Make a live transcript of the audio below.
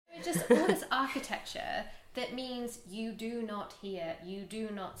Just all this architecture that means you do not hear, you do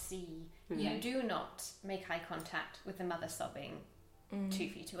not see, you do not make eye contact with the mother sobbing 2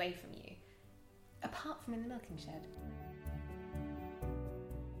 feet away from you, apart from in the milking shed.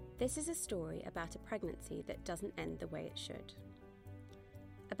 This is a story about a pregnancy that doesn't end the way it should.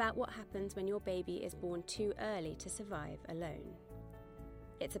 About what happens when your baby is born too early to survive alone.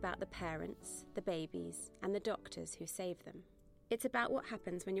 It's about the parents, the babies, and the doctors who save them. It's about what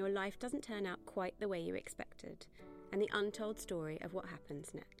happens when your life doesn't turn out quite the way you expected, and the untold story of what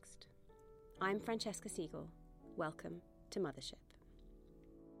happens next. I'm Francesca Siegel. Welcome to Mothership.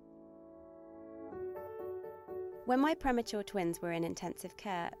 When my premature twins were in intensive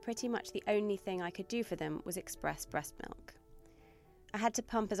care, pretty much the only thing I could do for them was express breast milk. I had to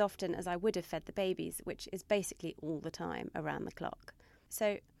pump as often as I would have fed the babies, which is basically all the time around the clock.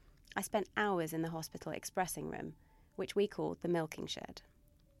 So I spent hours in the hospital expressing room, which we called the milking shed.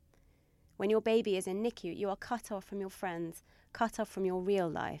 When your baby is in NICU, you are cut off from your friends, cut off from your real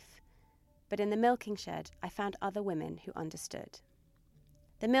life. But in the milking shed, I found other women who understood.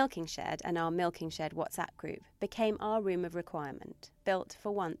 The milking shed and our milking shed WhatsApp group became our room of requirement, built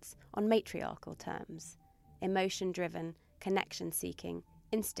for once on matriarchal terms, emotion-driven, connection-seeking,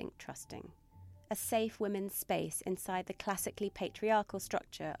 instinct-trusting. A safe women's space inside the classically patriarchal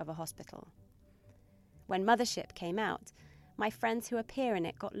structure of a hospital. When Mothership came out, my friends who appear in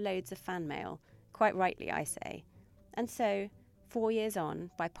it got loads of fan mail, quite rightly I say. And so, 4 years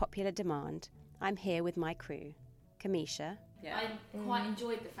on, by popular demand, I'm here with my crew. Kamisha. Yeah. I quite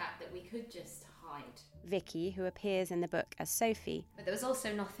enjoyed the fact that we could just hide. Vicky, who appears in the book as Sophie. But there was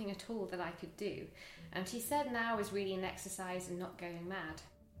also nothing at all that I could do. And she said now is really an exercise in not going mad.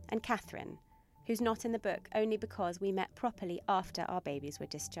 And Catherine, who's not in the book only because we met properly after our babies were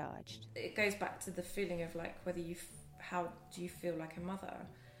discharged. It goes back to the feeling of like whether how do you feel like a mother,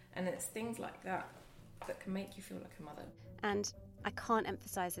 and it's things like that that can make you feel like a mother. And I can't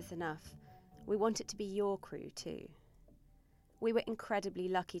emphasise this enough, we want it to be your crew too. We were incredibly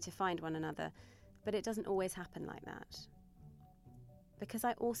lucky to find one another, but it doesn't always happen like that. Because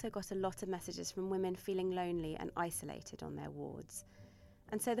I also got a lot of messages from women feeling lonely and isolated on their wards.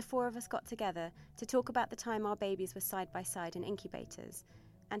 And so the four of us got together to talk about the time our babies were side by side in incubators,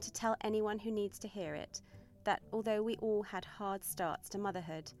 and to tell anyone who needs to hear it that although we all had hard starts to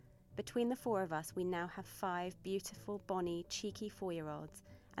motherhood, between the four of us we now have 5 beautiful, bonny, cheeky 4-year-olds,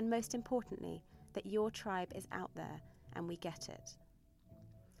 and most importantly, that your tribe is out there and we get it.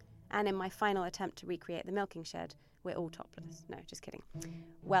 And in my final attempt to recreate the milking shed, we're all topless. No, just kidding.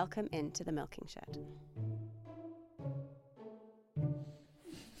 Welcome into the milking shed.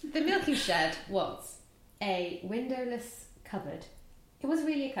 The milking shed was a windowless cupboard. It was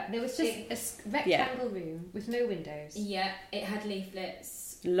really a cupboard. There was just a rectangle room with no windows. Yeah, it had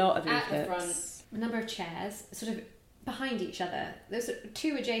leaflets. A lot of at leaflets. the front. A number of chairs, sort of behind each other. There was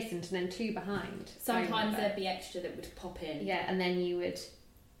 2 adjacent and then 2 behind. Sometimes there'd be extra that would pop in. Yeah, and then you would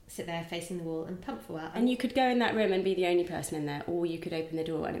sit there facing the wall and pump for a while. And you could go in that room and be the only person in there, or you could open the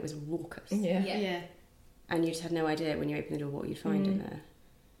door and it was raucous. Yeah. And you just had no idea when you opened the door what you'd find in there.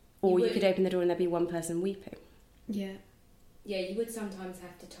 Or you could open the door and there'd be one person weeping. Yeah. Yeah, you would sometimes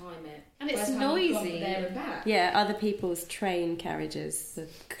have to time it. And it's by the time you got noisy. there and back. Yeah, other people's train carriages.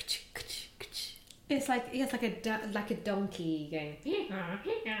 It's like a donkey going.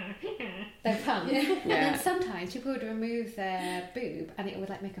 Their pump. Yeah. And then sometimes people would remove their boob and it would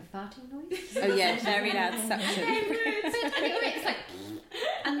like make a farting noise. Oh yeah, very loud suction. It's like,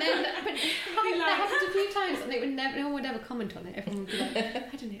 and then but that happened a few times and it would never, no one would ever comment on it. Everyone would be like,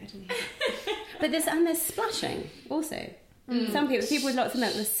 I don't know. But there's splashing also. Some people with lots of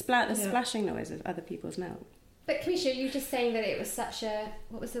milk, the splashing noise of other people's milk. But Kamisha, you were just saying that it was such a,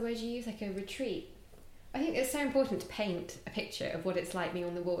 what was the word you used, like a retreat. I think it's so important to paint a picture of what it's like being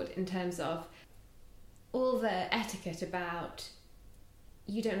on the ward in terms of all the etiquette about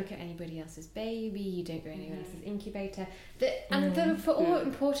you don't look at anybody else's baby, you don't go in anyone else's incubator. For all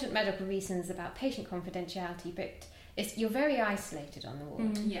important medical reasons about patient confidentiality, but you're very isolated on the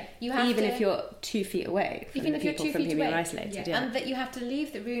ward. Yeah. You have even if you're 2 feet away from even the if you're people 2 from feet whom away. you're isolated. Yeah. And that you have to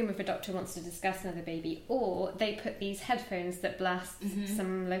leave the room if a doctor wants to discuss another baby, or they put these headphones that blast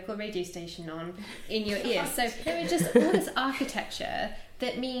some local radio station on in your ear. So there is just all this architecture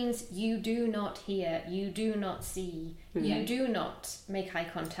that means you do not hear, you do not see, you do not make eye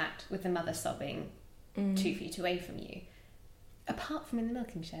contact with the mother sobbing 2 feet away from you, apart from in the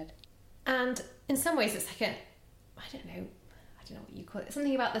milking shed. And in some ways it's like I don't know what you call it,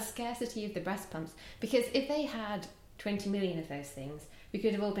 something about the scarcity of the breast pumps, because if they had 20 million of those things, we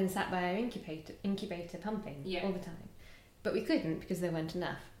could have all been sat by our incubator pumping all the time, but we couldn't because there weren't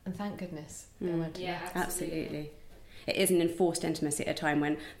enough. And thank goodness they weren't. Yeah, Absolutely. It is an enforced intimacy at a time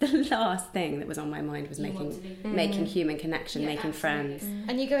when the last thing that was on my mind was making human connection, making friends.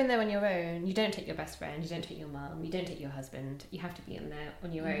 And you go in there on your own. You don't take your best friend, you don't take your mum, you don't take your husband. You have to be in there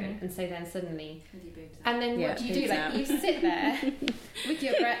on your own. And so then suddenly, and then what do you do? Like you sit there with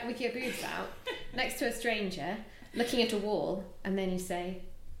your boobs out next to a stranger, looking at a wall, and then you say,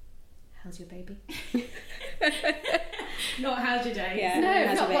 "How's your baby?" Not how's your day. Yeah.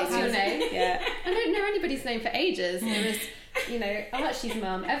 No, not what's your name. Yeah. I don't know anybody's name for ages. It was, Archie's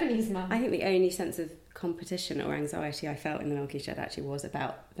mum, Ebony's mum. I think the only sense of competition or anxiety I felt in the milking shed actually was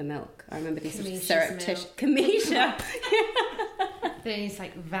about the milk. I remember these sort of surreptitious... Kamisha! These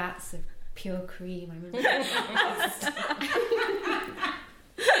like vats of pure cream. I remember.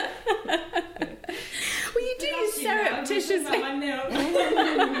 Well, you do surreptitiously...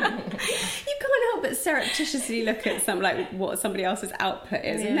 You can't help but surreptitiously look at what somebody else's output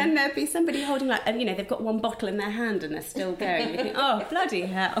is, and then there'd be somebody holding they've got one bottle in their hand and they're still going. You think, oh bloody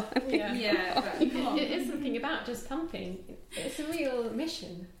hell! It is something about just pumping. It's a real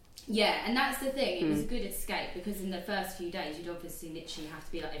mission. Yeah, and that's the thing. It was a good escape because in the first few days you'd obviously literally have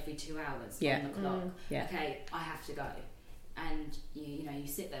to be like every 2 hours on the clock. Okay, I have to go, and you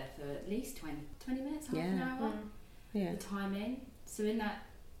sit there for at least 20 minutes, half an hour. The time in. So in that.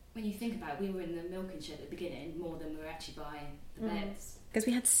 When you think about it, we were in the milking shed at the beginning more than we were actually buying the beds. Because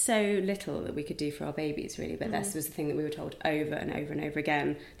we had so little that we could do for our babies, really, but this was the thing that we were told over and over and over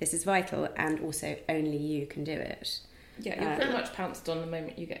again. This is vital, and also only you can do it. Yeah, you're pretty much pounced on the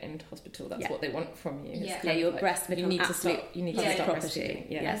moment you get into hospital. That's what they want from you. Your breast you need to stop. You need to stop property.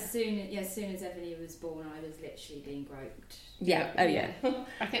 breastfeeding. Yeah. As soon as Ebony was born, I was literally being groped. Yeah. Oh yeah.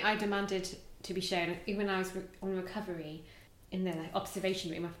 I think I demanded to be shown, even when I was on recovery. In the observation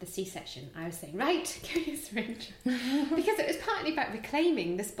room after the C-section, I was saying, right, give me a syringe. Because it was partly about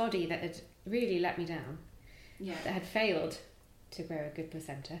reclaiming this body that had really let me down. Yeah. That had failed to grow a good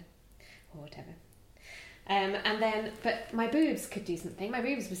placenta, or whatever. But my boobs could do something. My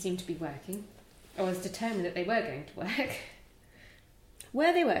boobs seemed to be working. I was determined that they were going to work.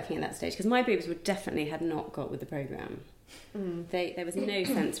 Were they working at that stage? Because my boobs had not got with the programme. There was no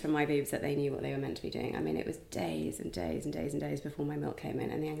sense from my boobs that they knew what they were meant to be doing. I mean, it was days and days and days and days before my milk came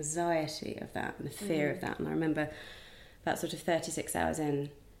in, and the anxiety of that and the fear of that. And I remember about sort of 36 hours in,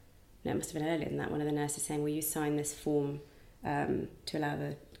 no, it must have been earlier than that, one of the nurses saying, will you sign this form to allow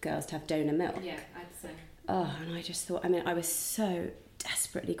the girls to have donor milk? Yeah, I'd say. Oh, and I just thought, I was so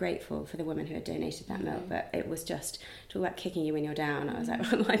desperately grateful for the woman who had donated that milk, but it was just, talk about kicking you when you're down. I was like,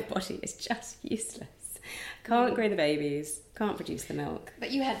 well, my body is just useless. Can't grow the babies, can't produce the milk. But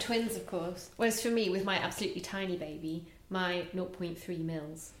you had twins, of course. Whereas for me, with my absolutely tiny baby, my 0.3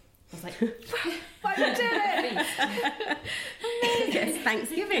 mils, I was like, I did it! Yes,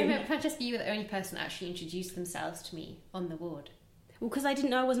 Thanksgiving. Francesca, you were the only person that actually introduced themselves to me on the ward. Well, because I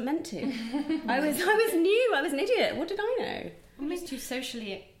didn't know I wasn't meant to. I was new, I was an idiot. What did I know? What makes you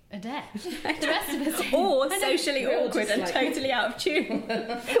socially adept? The rest of us. Or socially awkward and totally out of tune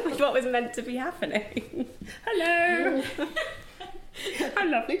with what was meant to be happening. Hello. How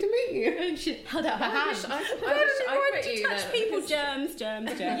lovely to meet you. And she held out her hand. I want to touch people. Germs.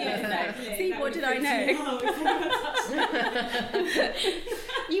 Yeah, see, what did I know?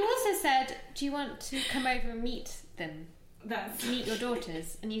 You also said, do you want to come over and meet them? Meet your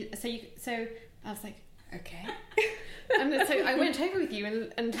daughters. And so I was like, okay. And so I went over with you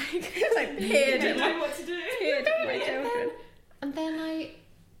and peered at my children. And then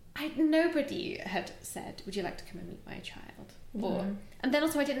nobody had said, would you like to come and meet my child? And then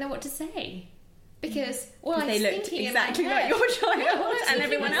also I didn't know what to say. Because they looked exactly like your child and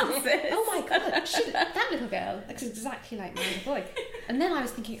everyone else's. Oh my god, that little girl looks exactly like my little boy. And then I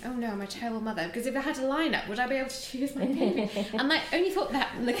was thinking, oh no, I'm a terrible mother, because if I had a lineup, would I be able to choose my baby? And I only thought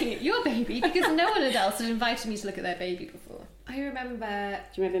that looking at your baby, because no one else had invited me to look at their baby before. I remember...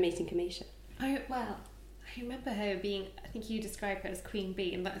 Do you remember meeting Kamisha? I remember her being, I think you described her as Queen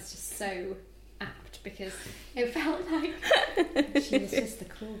Bee, and that's just so apt, because it felt like she was just the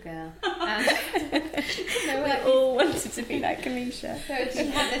cool girl. We all wanted to be like Kamisha. So she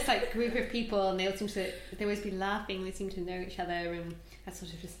had this group of people, and they always be laughing, they seem to know each other, and I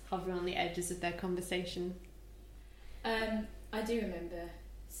sort of just hover on the edges of their conversation. I do remember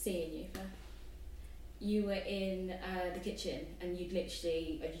seeing you. You were in the kitchen, and you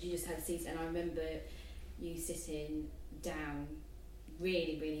just had seats, and I remember you sitting down,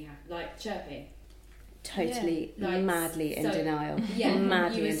 really, really happy, chirping. totally madly in denial. Yeah,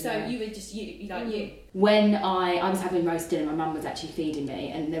 madly you were in denial. You were just you. When I was having roast dinner, my mum was actually feeding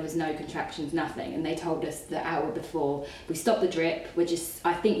me, and there was no contractions, nothing. And they told us the hour before, we stopped the drip.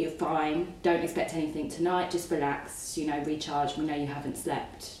 I think you're fine. Don't expect anything tonight. Just relax. Recharge. We know you haven't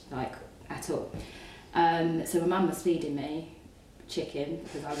slept at all. So my mum was feeding me chicken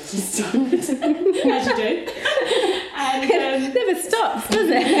because I was just tired, as you do. And it never stops, does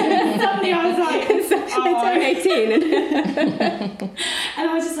it? Suddenly I was like, I turn 18. And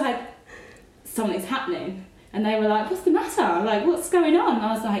I was just like, something's happening. And they were like, what's the matter? Like, what's going on? And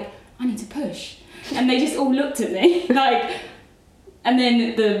I was like, I need to push. And they just all looked at me and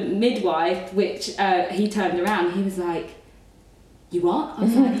then the midwife, which he turned around, he was like, you what? I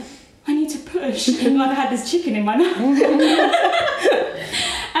was like, I need to push. And I had this chicken in my mouth.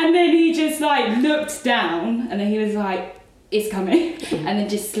 And then he just looked down, and then he was like, it's coming. And then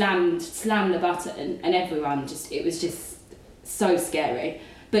just slammed the button, and everyone it was just so scary.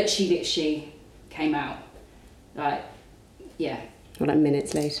 But she literally came out.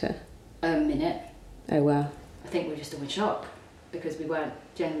 Minutes later? A minute. Oh, wow. I think we were just all in shock because we weren't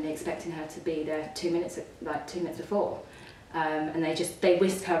generally expecting her to be there 2 minutes before. And they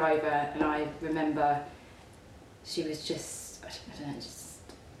whisked her over, and I remember she was just, I don't know,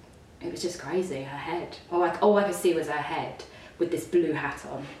 it was just crazy, her head. All I could see was her head with this blue hat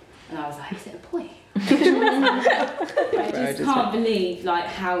on, and I was like, is it a boy? I just can't believe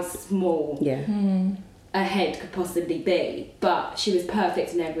how small a head could possibly be, but she was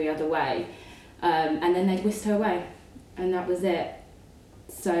perfect in every other way. And then they whisked her away, and that was it.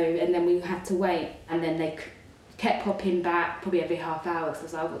 So, and then we had to wait, and then they kept popping back probably every half hour, because I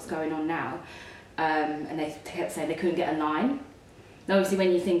was like, what's going on now? And they kept saying they couldn't get a line. And obviously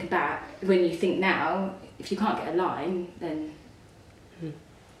when you think now, if you can't get a line, then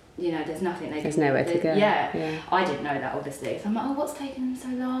there's nothing there's nowhere to go. Yeah. I didn't know that, obviously. So I'm like, what's taking them so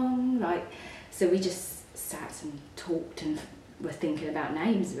long? So we just sat and talked and were thinking about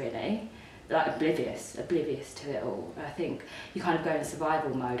names, really. Oblivious to it all. I think you kind of go in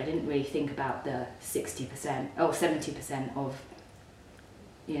survival mode. I didn't really think about the 60% or 70% of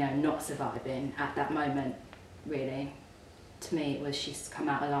not surviving at that moment, really. To me, it was she's come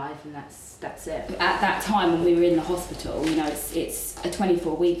out alive, and that's it. At that time when we were in the hospital, it's a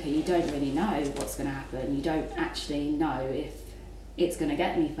 24-weeker. You don't really know what's going to happen. You don't actually know if it's going to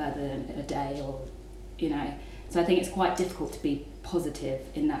get any further than a day, or So I think it's quite difficult to be positive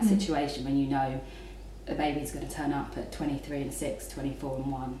in that situation when you know a baby's going to turn up at 23 and 6, 24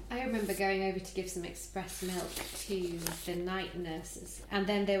 and 1. I remember going over to give some express milk to the night nurses, and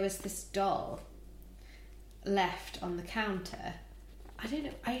then there was this doll left on the counter. I don't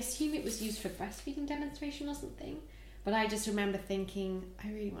know, I assume it was used for breastfeeding demonstration or something, but I just remember thinking,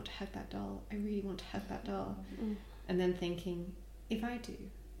 I really want to hug that doll, and then thinking, if I do,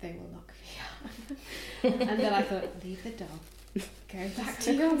 they will lock me up. And then I thought, leave the doll, go back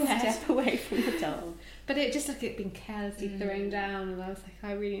to your bed, step away from the doll. But it just looked like it'd been carelessly thrown down, and I was like,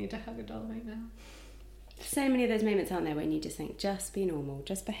 I really need to hug a doll right now. So many of those moments, aren't there, when you just think, just be normal,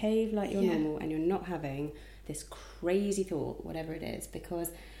 just behave like you're normal, and you're not having this crazy thought, whatever it is. Because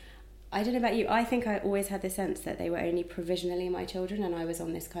I don't know about you, I think I always had this sense that they were only provisionally my children, and I was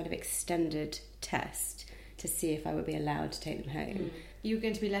on this kind of extended test to see if I would be allowed to take them home. You were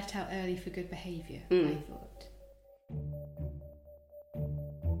going to be left out early for good behaviour, I thought.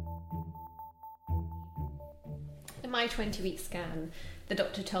 In my 20-week scan, the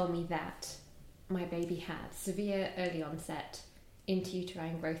doctor told me that my baby had severe early onset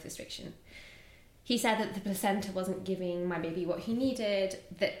intrauterine growth restriction. He said that the placenta wasn't giving my baby what he needed,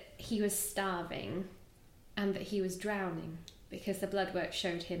 that he was starving, and that he was drowning because the blood work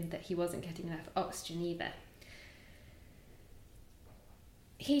showed him that he wasn't getting enough oxygen either.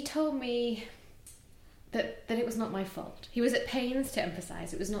 He told me that it was not my fault. He was at pains to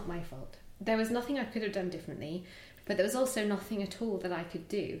emphasise it was not my fault. There was nothing I could have done differently, but there was also nothing at all that I could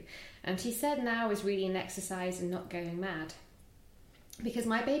do. And he said now is really an exercise in not going mad, because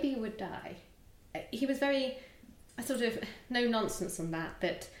my baby would die. He was very sort of no nonsense on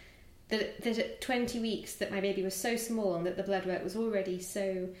that at 20 weeks that my baby was so small and that the blood work was already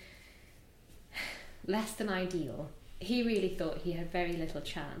so less than ideal. He really thought he had very little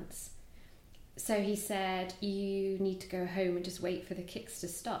chance. So he said, you need to go home and just wait for the kicks to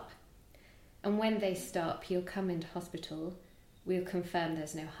stop. And when they stop, you'll come into hospital, we'll confirm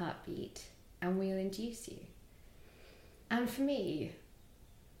there's no heartbeat, and we'll induce you. And for me,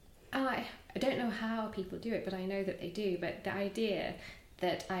 I don't know how people do it, but I know that they do. But the idea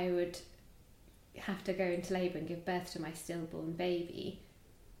that I would have to go into labour and give birth to my stillborn baby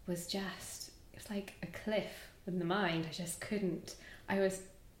was just, it was like a cliff in the mind. I just couldn't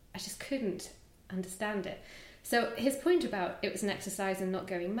understand it. So his point about it was an exercise and not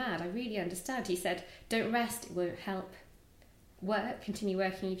going mad, I really understand. He said, don't rest, it won't help. Work, continue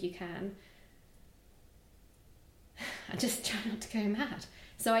working if you can. And just try not to go mad.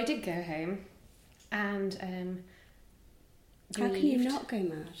 So I did go home and how can you not go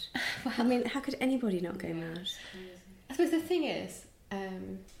mad? Well, I mean, how could anybody not go mad? I suppose the thing is,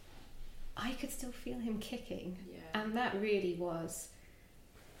 I could still feel him kicking. Yeah. And that really was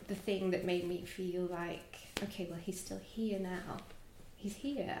the thing that made me feel like, okay, well, he's still here now. He's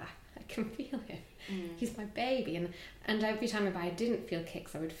here. I can feel him. He's my baby. And every time I didn't feel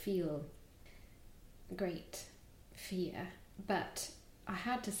kicks, I would feel great fear. But I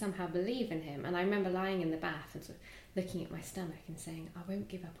had to somehow believe in him. And I remember lying in the bath and sort of looking at my stomach and saying, I won't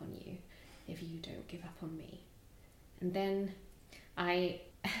give up on you if you don't give up on me. And then I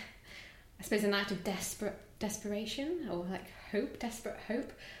suppose an act of desperation or like hope, desperate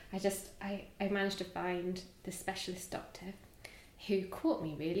hope, I managed to find the specialist doctor who caught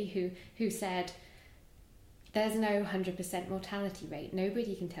me really, who said, there's no 100% mortality rate.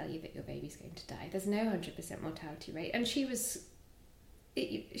 Nobody can tell you that your baby's going to die. There's no 100% mortality rate. And she was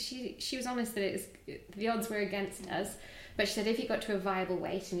honest that the odds were against us. But she said if you got to a viable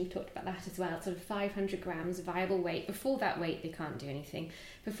weight, and you talked about that as well, sort of 500 grams viable weight. Before that weight, they can't do anything.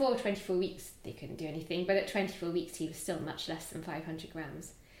 Before 24 weeks, they couldn't do anything. But at 24 weeks, he was still much less than 500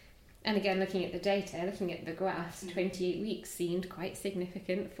 grams. And again, looking at the data, looking at the graphs, 28 weeks seemed quite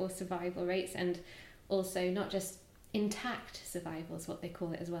significant for survival rates, and also not just intact survival is what they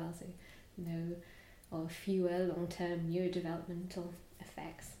call it as well. So no or fewer long-term neurodevelopmental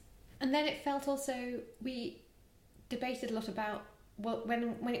effects. And then it felt also, we debated a lot about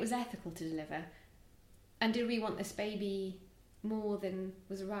when it was ethical to deliver, and did we want this baby more than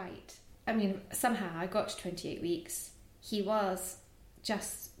was right. I mean, somehow I got to 28 weeks. He was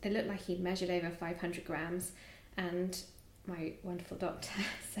they looked like he'd measured over 500 grams, and my wonderful doctor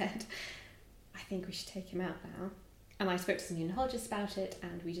said, I think we should take him out now. And I spoke to some neonatologists about it,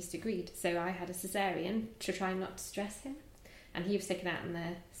 and we just agreed. So I had a cesarean to try not to stress him, and he was taken out in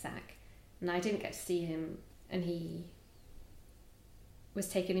the sac, and I didn't get to see him, and he was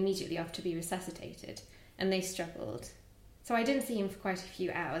taken immediately off to be resuscitated, and they struggled. So I didn't see him for quite a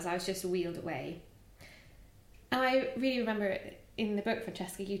few hours. I was just wheeled away. And I really remember in the book,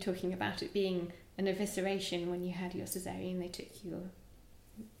 Francesca, you talking about it being an evisceration when you had your cesarean. They took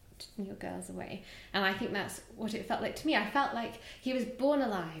your girls away. And I think that's what it felt like to me. I felt like he was born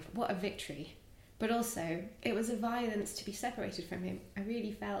alive. What a victory. But also, it was a violence to be separated from him. I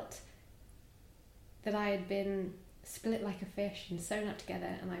really felt that I had been split like a fish and sewn up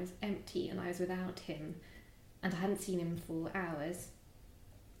together, and I was empty and I was without him, and I hadn't seen him for hours.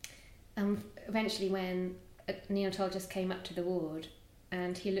 And eventually when a neonatologist came up to the ward,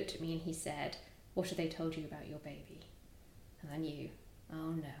 and he looked at me and he said, what have they told you about your baby? And I knew,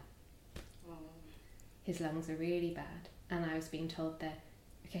 oh no. His lungs are really bad. And I was being told that,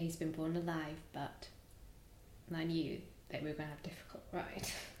 okay, he's been born alive, but... And I knew that we were going to have a difficult ride.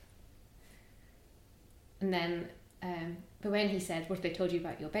 And then, but when he said, what have they told you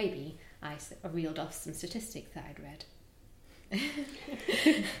about your baby? I reeled off some statistics that I'd read.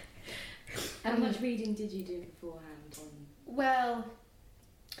 How much reading did you do beforehand? Well,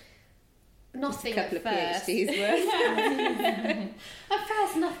 nothing just a couple at of first. PhDs worth. At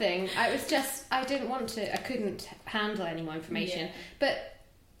first, nothing. I didn't want to, I couldn't handle any more information. Yeah. But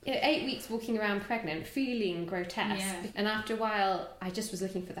 8 weeks walking around pregnant, feeling grotesque. Yeah. And after a while, I just was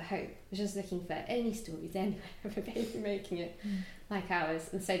looking for the hope. I was just looking for any stories anywhere of a baby making it like ours.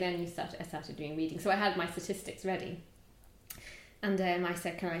 And so then I started doing reading. So I had my statistics ready. And I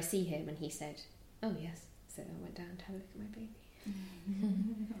said, can I see him? And he said, oh yes. So I went down to have a look at my baby.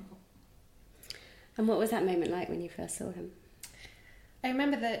 And what was that moment like when you first saw him? I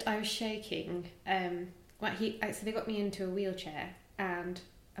remember that I was shaking. So they got me into a wheelchair, and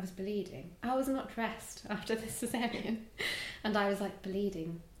I was bleeding. I was not dressed after the cesarean, and I was like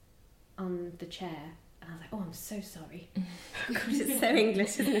bleeding on the chair. And I was like, oh, I'm so sorry. God, it's so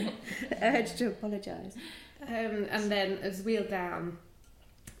English, isn't it? The urge to apologise. And then I was wheeled down,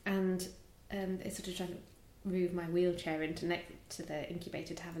 and they sort of tried to move my wheelchair into next to the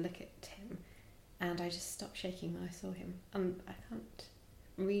incubator to have a look at him, and I just stopped shaking when I saw him. I can't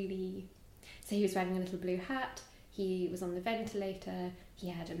really... So he was wearing a little blue hat, he was on the ventilator, he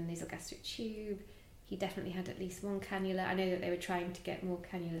had a nasogastric tube, he definitely had at least one cannula. I know that they were trying to get more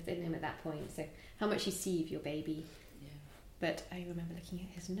cannulas in him at that point, so how much you see of your baby. Yeah. But I remember looking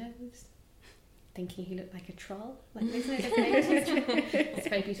at his nose, thinking he looked like a troll. Like, isn't it a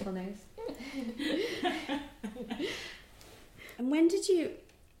very beautiful nose? And when did you...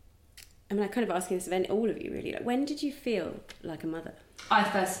 I mean, I'm kind of asking this of all of you, really. Like, when did you feel like a mother? I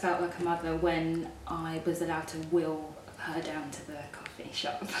first felt like a mother when I was allowed to wheel her down to the coffee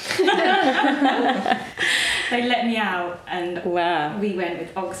shop. They let me out and wow. We went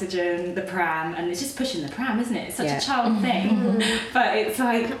with Oxygen, the pram, and it's just pushing the pram, isn't it? It's such a child thing. But it's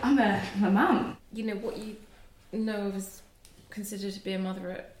like, I'm a mum. You know, what you know of is considered to be a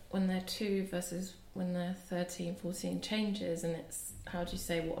mother when they're 2 versus when they're 13, 14 changes, and it's, how do you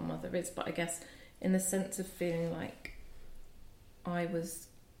say what a mother is? But I guess in the sense of feeling like I was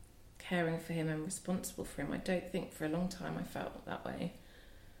caring for him and responsible for him, I don't think for a long time I felt that way.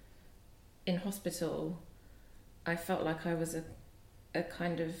 In hospital, I felt like I was a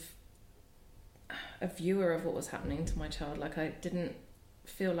kind of a viewer of what was happening to my child. Like, I didn't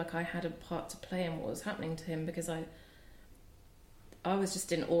feel like I had a part to play in what was happening to him, because I was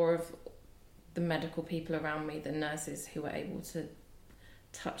just in awe of the medical people around me, the nurses who were able to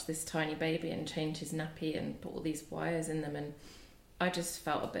touch this tiny baby and change his nappy and put all these wires in them, and I just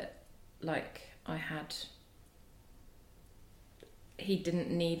felt a bit like he didn't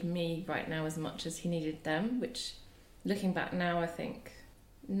need me right now as much as he needed them, which, looking back now, I think,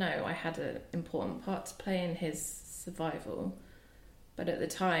 no, I had an important part to play in his survival. But at the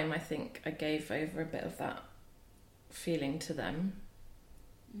time, I think I gave over a bit of that feeling to them,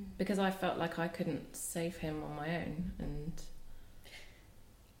 because I felt like I couldn't save him on my own. And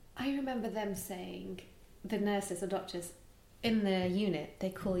I remember them saying, the nurses or doctors in the unit, they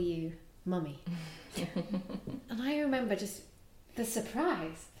call you mummy. And I remember just the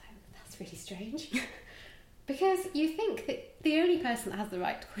surprise. That's really strange. Because you think that the only person that has the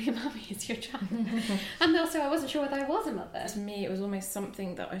right to call you mummy is your child. And also, I wasn't sure whether I was a mother. To me, it was almost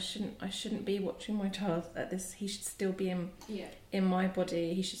something that I shouldn't be watching my child at this. He should still be in my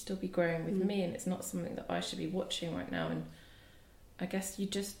body. He should still be growing with me, and it's not something that I should be watching right now. And I guess you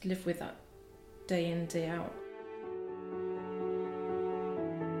just live with that day in, day out.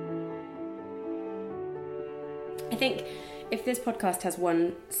 I think if this podcast has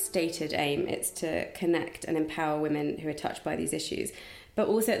one stated aim, it's to connect and empower women who are touched by these issues. But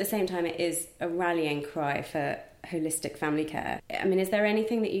also at the same time, it is a rallying cry for holistic family care. I mean, is there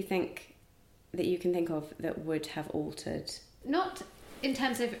anything that you think that you can think of that would have altered? Not in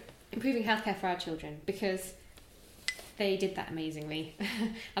terms of improving healthcare for our children, because they did that amazingly.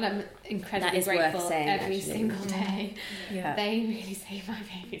 And I'm incredibly grateful every single day. Yeah. They really saved my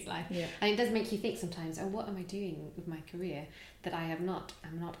baby's life. Yeah. And it does make you think sometimes, oh, what am I doing with my career that I'm not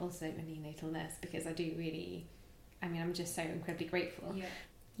also a neonatal nurse, because I do really, I'm just so incredibly grateful. Yeah.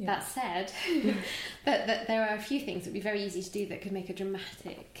 Yeah. That said, that there are a few things that would be very easy to do that could make a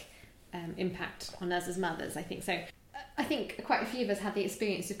dramatic impact on us as mothers, I think. So I think quite a few of us had the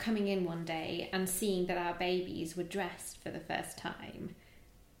experience of coming in one day and seeing that our babies were dressed for the first time.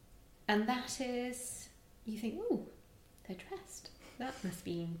 And that is, you think, ooh, they're dressed. That must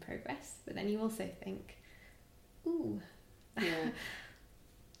be in progress. But then you also think, ooh,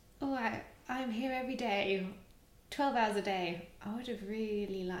 I'm here every day, 12 hours a day. I would have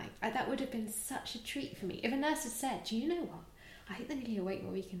really liked, that would have been such a treat for me. If a nurse had said, do you know what? I think they need to wait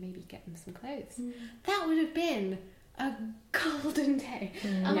where we can maybe get them some clothes. That would have been a golden day.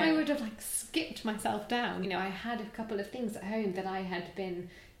 And I would have skipped myself down. I had a couple of things at home that I had been,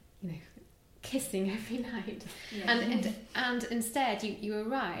 kissing every night. Yeah. And instead you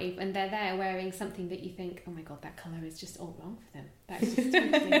arrive and they're there wearing something that you think, oh my God, that colour is just all wrong for them. That's just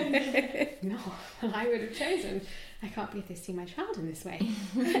totally no. I would have chosen, I can't believe they see my child in this way.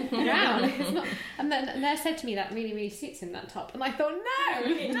 Brown. It's not. And then they said to me, that really, really suits him, that top. And I thought, no,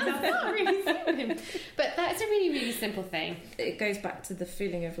 it does not really suit him. But that's a really, really simple thing. It goes back to the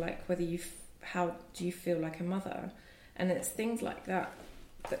feeling of how do you feel like a mother? And it's things like that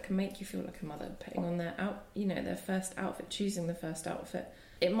can make you feel like a mother, putting on their first outfit, choosing the first outfit.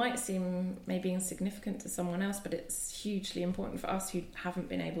 It might seem maybe insignificant to someone else, but it's hugely important for us who haven't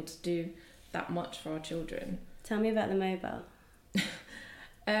been able to do that much for our children. Tell me about the mobile.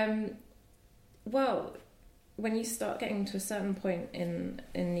 Well, when you start getting to a certain point in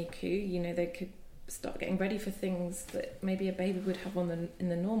NICU, they could start getting ready for things that maybe a baby would have in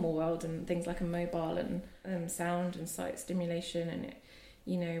the normal world, and things like a mobile and sound and sight stimulation, and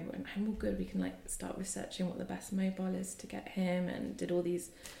and we're good, we can start researching what the best mobile is to get him, and did all the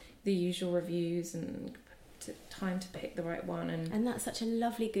usual reviews and time to pick the right one, and that's such a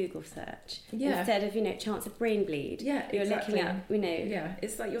lovely Google search. Yeah. Instead of chance of brain bleed. Yeah, you're exactly. looking at Yeah,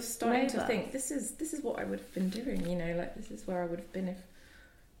 it's like you're starting to think this is what I would have been doing. This is where I would have been if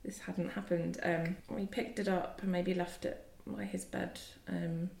this hadn't happened. We picked it up and maybe left it by his bed.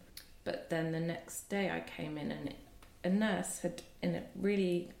 But then the next day I came in and a nurse had, in a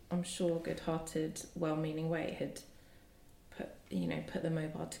really, I'm sure, good-hearted, well-meaning way, had put the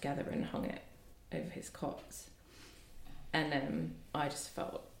mobile together and hung it over his cot. And I just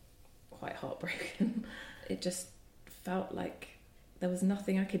felt quite heartbroken. It just felt like there was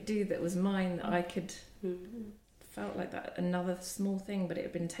nothing I could do that was mine, that I could... Felt like that, another small thing, but it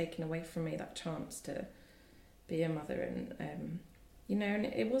had been taken away from me, that chance to be a mother. And and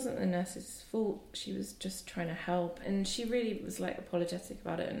it wasn't the nurse's fault. She was just trying to help, and she really was like apologetic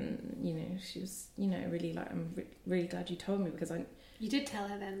about it. And she was really like, I'm really glad you told me, because You did tell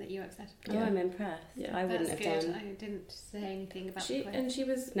her then that you accepted. Oh, I'm impressed. Yeah, I wouldn't have good. done. I didn't say anything about she, the and she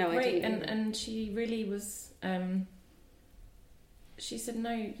was No, great, I didn't and she really was. She said,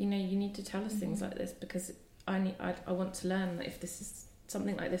 no, you need to tell us things like this, because I want to learn that if this is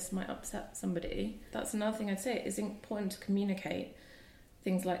something like this might upset somebody. That's another thing I'd say. It's important to communicate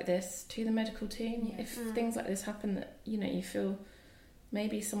things like this to the medical team. If things like this happen, that you feel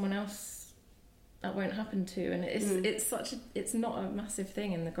maybe someone else that won't happen to, and it's not a massive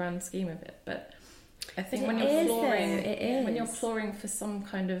thing in the grand scheme of it. But I think when you're clawing for some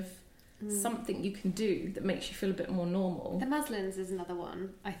kind of something you can do that makes you feel a bit more normal. The muslins is another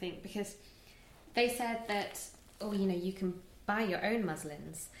one, I think, because they said that, you can buy your own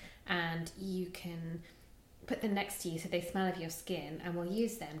muslins and you can put them next to you so they smell of your skin, and we'll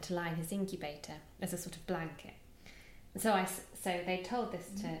use them to line his incubator as a sort of blanket. So they told this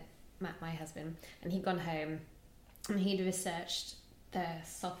to Matt, my husband, and he'd gone home and he'd researched the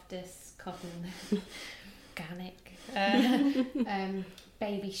softest cotton organic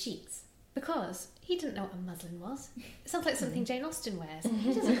baby sheets, because he didn't know what a muslin was. It sounds like something Jane Austen wears.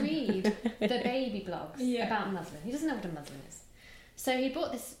 He doesn't read the baby blogs about muslin. He doesn't know what a muslin is. So he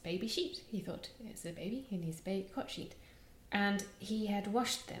bought this baby sheet. He thought, it's a baby, he needs a baby cot sheet. And he had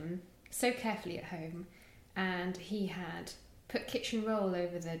washed them so carefully at home, and he had put kitchen roll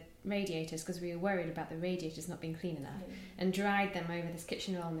over the radiators, because we were worried about the radiators not being clean enough, and dried them over this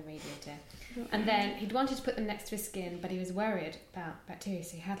kitchen roll in the radiator. And then he'd wanted to put them next to his skin, but he was worried about bacteria,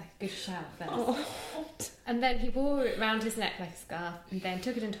 so he had like a good shower first. And then he wore it round his neck like a scarf, and then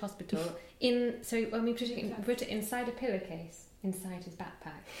took it into hospital. So when we put it inside a pillowcase inside his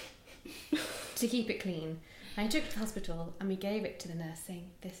backpack to keep it clean. And he took it to hospital, and we gave it to the nurse,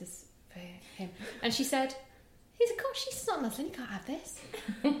 saying, "This is for him." And she said, "He's a cot sheet, it's not muslin, you can't have this."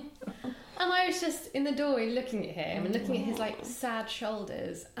 And I was just in the doorway looking at him and looking at his like sad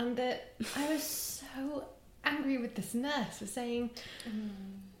shoulders, and I was so angry with this nurse for saying,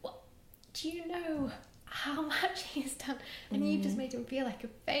 "What, do you know how much he's done? And you've just made him feel like a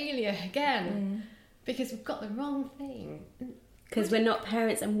failure again because we've got the wrong thing." Because we're not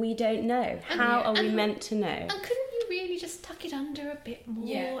parents and we don't know. How are we meant to know? And couldn't you really just tuck it under a bit more?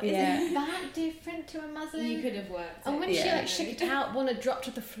 Yeah. Is it that different to a muslin? You could have worked. And when she shook it out, one had dropped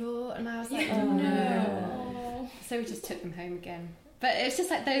to the floor, and I was like, "Oh no!" So we just took them home again. But it's just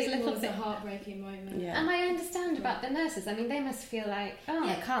like those little bits. It was a heartbreaking moment. Yeah. And I understand about the nurses. I mean, they must feel like,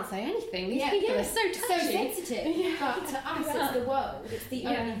 I can't say anything. These people are so touchy. So sensitive. But to us, it's the world. It's the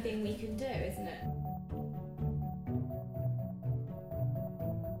only thing we can do, isn't it?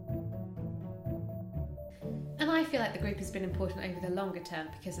 And I feel like the group has been important over the longer term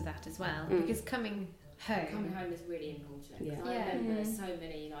because of that as well. Because coming home is really important. Yeah. I remember so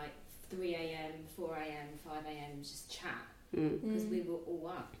many 3 a.m, 4 a.m, 5 a.m. just chat because we were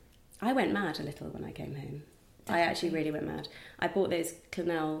all up. I went mad a little when I came home. Definitely. I actually really went mad. I bought those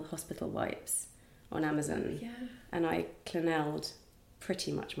Clinell hospital wipes on Amazon, and I Clinelled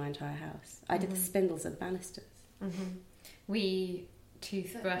pretty much my entire house. I did the spindles of the banisters. We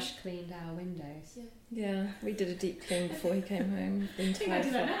toothbrush cleaned our windows. Yeah, we did a deep clean before he came home. The entire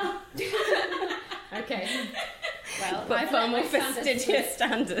flat. Okay. Well, but far more fastidious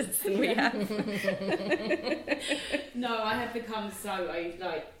standards than we have. No, I have become so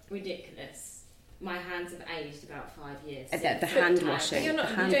ridiculous. My hands have aged about 5 years. The hand washing. You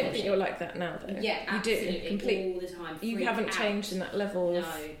don't think you're like that now, though? Yeah, absolutely. You do completely all the time. You haven't changed in that level. No.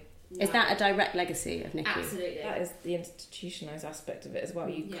 Is that a direct legacy of Nikki? Absolutely. That is the institutionalised aspect of it as well.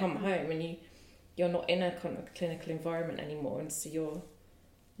 You come home and you're not in a kind of clinical environment anymore, and so your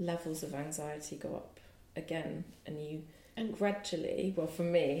levels of anxiety go up again, and gradually, well, for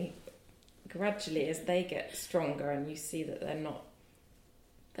me, gradually as they get stronger and you see that they're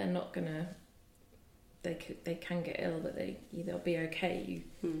not gonna, they can get ill, but they'll be okay.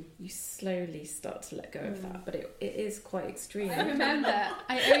 You slowly start to let go of that, but it is quite extreme. I remember,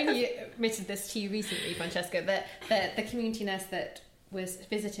 I only admitted this to you recently, Francesca, that the community nurse that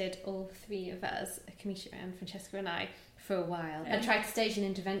visited all three of us, Kamisha and Francesca and I, for a while and tried to stage an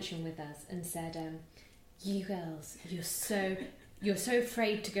intervention with us and said, you girls, you're so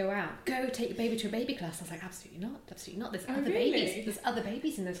afraid to go out. Go take your baby to a baby class. I was like, absolutely not. There's other babies. There's other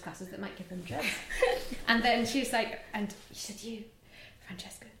babies in those classes that might give them drugs. And then she was like, and she said,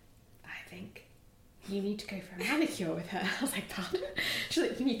 Francesca, I think you need to go for a manicure with her. I was like, pardon? She's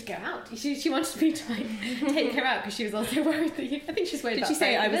like, you need to go out. She wanted me to take her out because she was also worried that I think she's worried about. Did she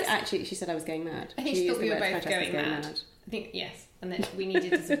say she said I was going mad? I think she thought we were both going mad. I think, yes. And then we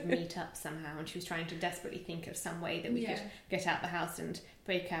needed to sort of meet up somehow, and she was trying to desperately think of some way that we could get out the house and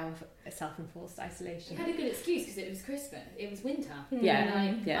break out of self-enforced isolation. We had a good excuse because it was Christmas, it was winter. Yeah.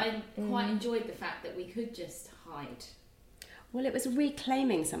 And I quite enjoyed the fact that we could just hide. Well, it was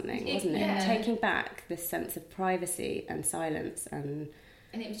reclaiming something, wasn't it? Taking back this sense of privacy and silence and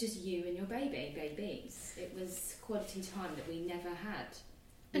it was just you and your babies. It was quality time that we never had.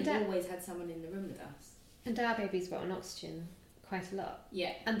 We always had someone in the room with us. And our babies were on oxygen quite a lot.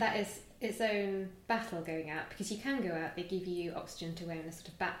 Yeah. And that is its own battle going out, because you can go out, they give you oxygen to wear in a sort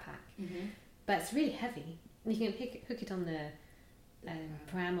of backpack, but it's really heavy. You can hook it on the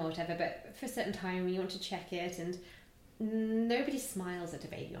pram or whatever, but for a certain time when you want to check it, and nobody smiles at a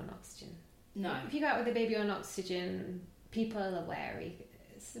baby on oxygen. No. If you go out with a baby on oxygen, people are wary.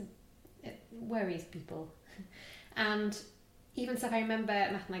 It worries people. And even so, I remember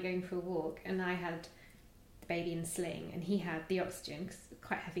Matt and I going for a walk, and I had the baby in a sling, and he had the oxygen, because it's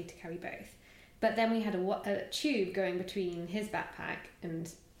quite heavy to carry both. But then we had a tube going between his backpack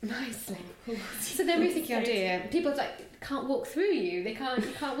and my sling. So then we're thinking, oh dear, people can't walk through you. You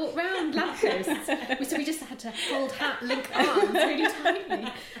can't walk round lampposts. So we just had to link arms really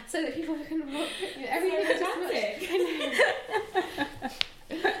tightly so that people couldn't walk. Everything was just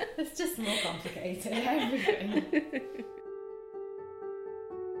it's just more complicated. Everything.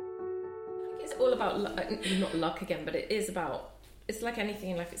 It's all about not luck again, but it is about. It's like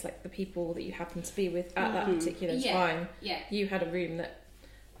anything in life. It's like the people that you happen to be with at that particular time. Yeah. You had a room that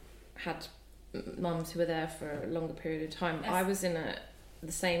had mums who were there for a longer period of time. Yes. I was in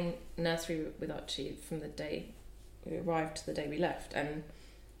the same nursery with Archie from the day we arrived to the day we left, and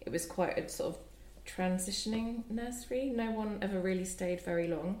it was quite a sort of transitioning nursery. No one ever really stayed very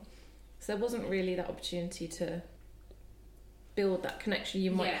long, so there wasn't really that opportunity to build that connection you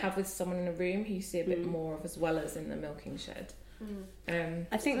might have with someone in a room who you see a bit more of, as well as in the milking shed.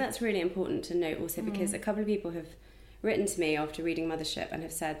 I think that's really important to note also, because a couple of people have written to me after reading Mothership and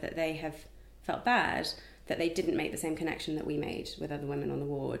have said that they have felt bad that they didn't make the same connection that we made with other women on the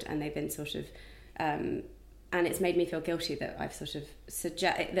ward, and they've been sort of and it's made me feel guilty that I've sort of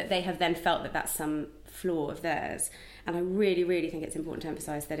that they have then felt that that's some flaw of theirs. And I really, really think it's important to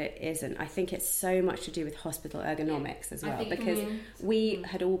emphasise that it isn't. I think it's so much to do with hospital ergonomics as well, because we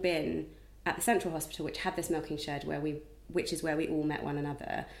had all been at the Central Hospital, which had this milking shed which is where we all met one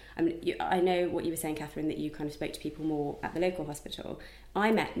another. I mean, I know what you were saying, Catherine, that you kind of spoke to people more at the local hospital.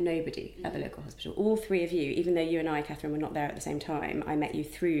 I met nobody at the local hospital. All three of you, even though you and I, Catherine, were not there at the same time, I met you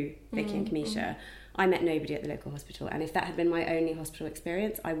through Vicky and Kamisha. I met nobody at the local hospital, and if that had been my only hospital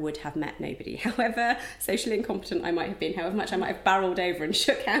experience, I would have met nobody. However socially incompetent I might have been, however much I might have barreled over and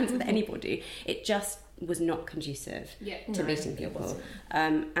shook hands with anybody, it just was not conducive to meeting people.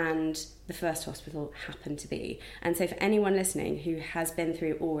 And the first hospital happened to be. And so for anyone listening who has been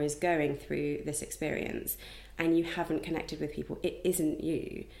through or is going through this experience and you haven't connected with people, it isn't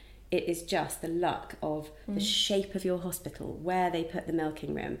you. It is just the luck of the shape of your hospital, where they put the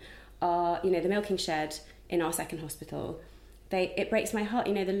milking room. The milking shed in our second hospital, it breaks my heart.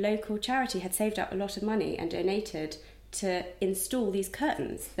 The local charity had saved up a lot of money and donated to install these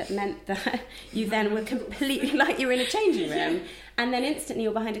curtains that meant that you then were completely like you were in a changing room, and then instantly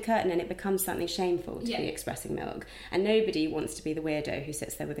you're behind a curtain and it becomes something shameful to be expressing milk, and nobody wants to be the weirdo who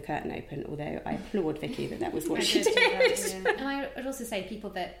sits there with the curtain open, although I applaud Vicky that was what she did. And I would also say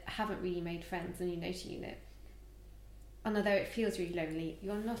people that haven't really made friends in your nursing unit, and although it feels really lonely,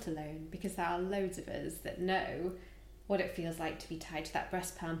 you're not alone, because there are loads of us that know what it feels like to be tied to that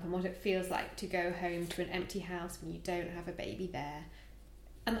breast pump, and what it feels like to go home to an empty house when you don't have a baby there.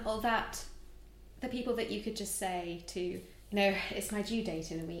 And all that, the people that you could just say to, it's my due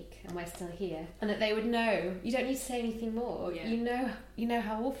date in a week and we're still here, and that they would know. You don't need to say anything more. You know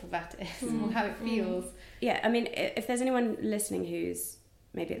how awful that is, or how it feels. Yeah, I mean, if there's anyone listening who's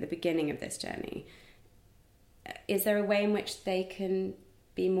maybe at the beginning of this journey, is there a way in which they can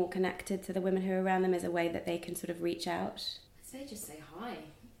be more connected to the women who are around them? Is a way that they can sort of reach out? I'd say just say hi.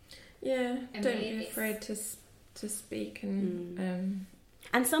 Yeah, don't be afraid to speak. And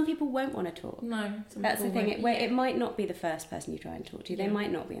some people won't want to talk. No, that's the thing. It might not be the first person you try and talk to. They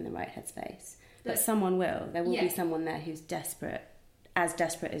might not be in the right headspace. But someone will. There will be someone there who's desperate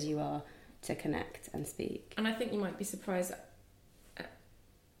as you are, to connect and speak. And I think you might be surprised at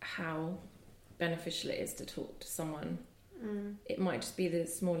how beneficial it is to talk to someone. It might just be the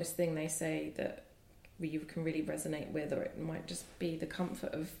smallest thing they say that you can really resonate with, or it might just be the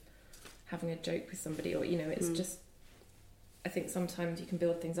comfort of having a joke with somebody, or it's just, I think sometimes you can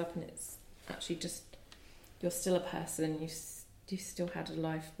build things up and it's actually just, you're still a person, you still had a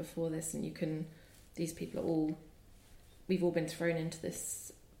life before this, and these people we've all been thrown into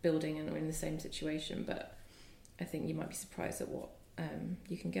this building and are in the same situation, but I think you might be surprised at what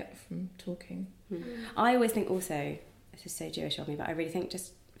you can get from talking. I always think also, this is so Jewish of me, but I really think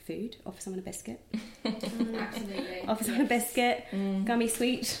just food, offer someone a biscuit. Absolutely. Offer someone a biscuit, gummy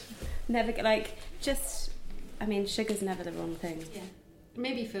sweet, never sugar's never the wrong thing. Yeah.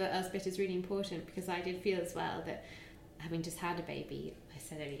 Maybe for us, bit is really important, because I did feel as well that having just had a baby, I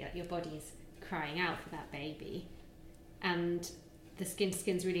said earlier, your body is crying out for that baby, and the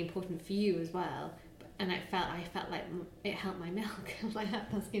skin's really important for you as well. And I felt like it helped my milk. I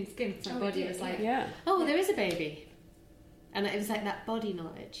had that skin. So my body was like, oh, there is a baby. And it was like that body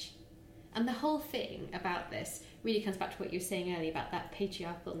knowledge. And the whole thing about this really comes back to what you were saying earlier about that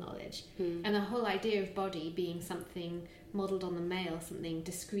patriarchal knowledge. And the whole idea of body being something modelled on the male, something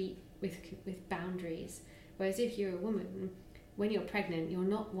discrete with boundaries. Whereas if you're a woman, when you're pregnant, you're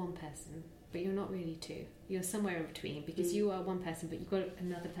not one person, but you're not really two. You're somewhere in between, because you are one person, but you've got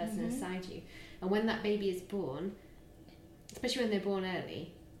another person inside you. And when that baby is born, especially when they're born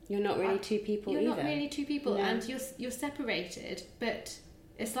early, you're not really two people either. You're not really two people, and you're separated, but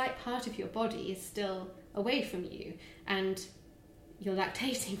it's like part of your body is still away from you, and you're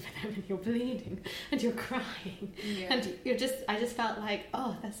lactating for them, and you're bleeding, and you're crying, and I just felt like,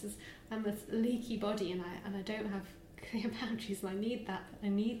 oh, I'm this leaky body, and I don't have clear boundaries, and I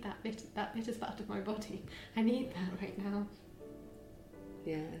need that bitter part of my body. I need that right now.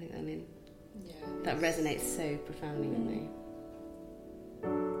 Yeah, I think that resonates so profoundly with me.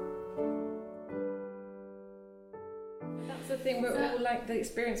 That's the thing. We're all like, the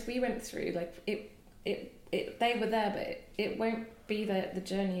experience we went through. Like they were there, but it won't be the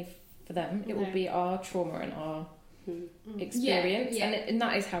journey for them. It will be our trauma and our experience, and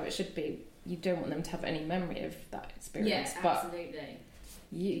that is how it should be. You don't want them to have any memory of that experience, but absolutely.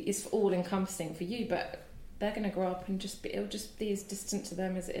 It's all encompassing for you. But they're going to grow up and it'll just be as distant to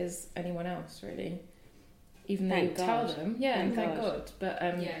them as it is anyone else, really. Even though you tell them, thank God. But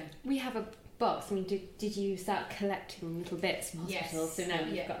we have a box. I mean, did you start collecting little bits from hospitals? Yes. So now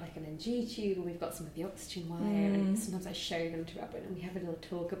we've got like an NG tube, and we've got some of the oxygen wire, and sometimes I show them to Robin, and we have a little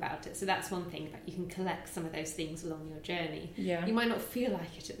talk about it. So that's one thing, that you can collect some of those things along your journey. Yeah. You might not feel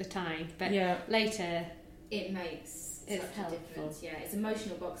like it at the time, but later it makes it's such helpful. a difference. Yeah, it's an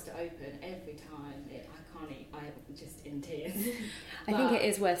emotional box to open every time. I'm just in tears. I think it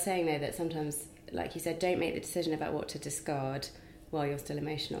is worth saying though that sometimes, like you said, don't make the decision about what to discard while you're still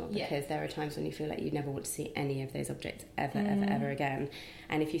emotional, because there are times when you feel like you never want to see any of those objects ever again.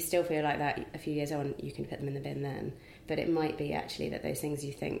 And if you still feel like that a few years on, you can put them in the bin then. But it might be actually that those things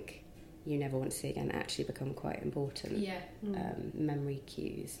you think you never want to see again actually become quite important memory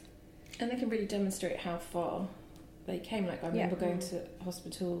cues. And they can really demonstrate how far they came. Like I remember going to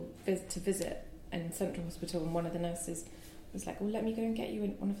hospital to visit in Central Hospital, and one of the nurses was like, well, let me go and get you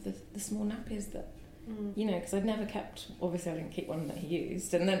one of the small nappies that, because I'd never kept, obviously I didn't keep one that he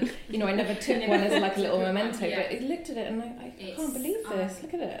used, and then, I never took one as like a little memento, but he looked at it and I can't believe this,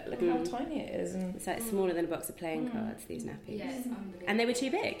 look at it, look how tiny it is. And it's like smaller than a box of playing cards, these nappies. Yeah, it's unbelievable. And they were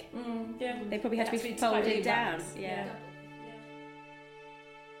too big. They probably had to be folded down.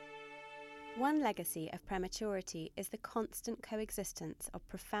 One legacy of prematurity is the constant coexistence of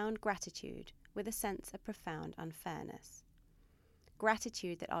profound gratitude with a sense of profound unfairness.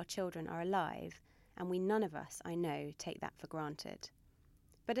 Gratitude that our children are alive, and we none of us, I know, take that for granted.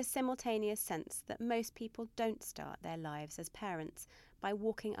 But a simultaneous sense that most people don't start their lives as parents by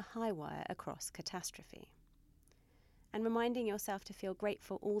walking a high wire across catastrophe. And reminding yourself to feel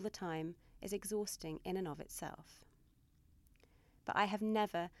grateful all the time is exhausting in and of itself. But I have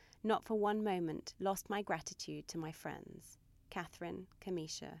never, not for one moment, lost my gratitude to my friends, Catherine,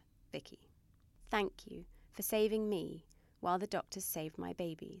 Kamisha, Vicky. Thank you for saving me while the doctors saved my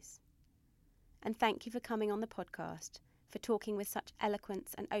babies. And thank you for coming on the podcast, for talking with such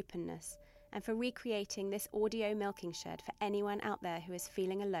eloquence and openness, and for recreating this audio milking shed for anyone out there who is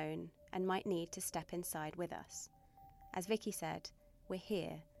feeling alone and might need to step inside with us. As Vicky said, we're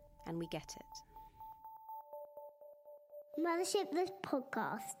here and we get it. Mothership, this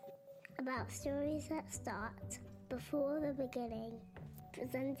podcast about stories that start before the beginning.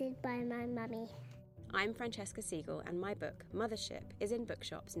 presented by my mummy. I'm Francesca Siegel, and my book, Mothership, is in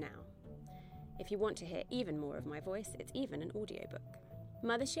bookshops now. If you want to hear even more of my voice, it's even an audiobook.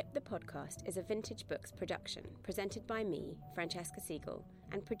 Mothership the podcast is a Vintage Books production, presented by me, Francesca Siegel,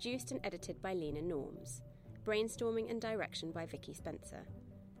 and produced and edited by Lena Norms. Brainstorming and direction by Vicky Spencer.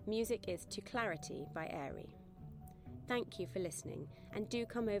 Music is To Clarity by Airy. Thank you for listening, and do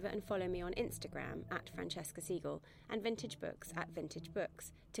come over and follow me on Instagram at Francesca Siegel and Vintage Books at Vintage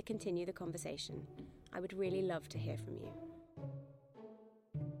Books to continue the conversation. I would really love to hear from you.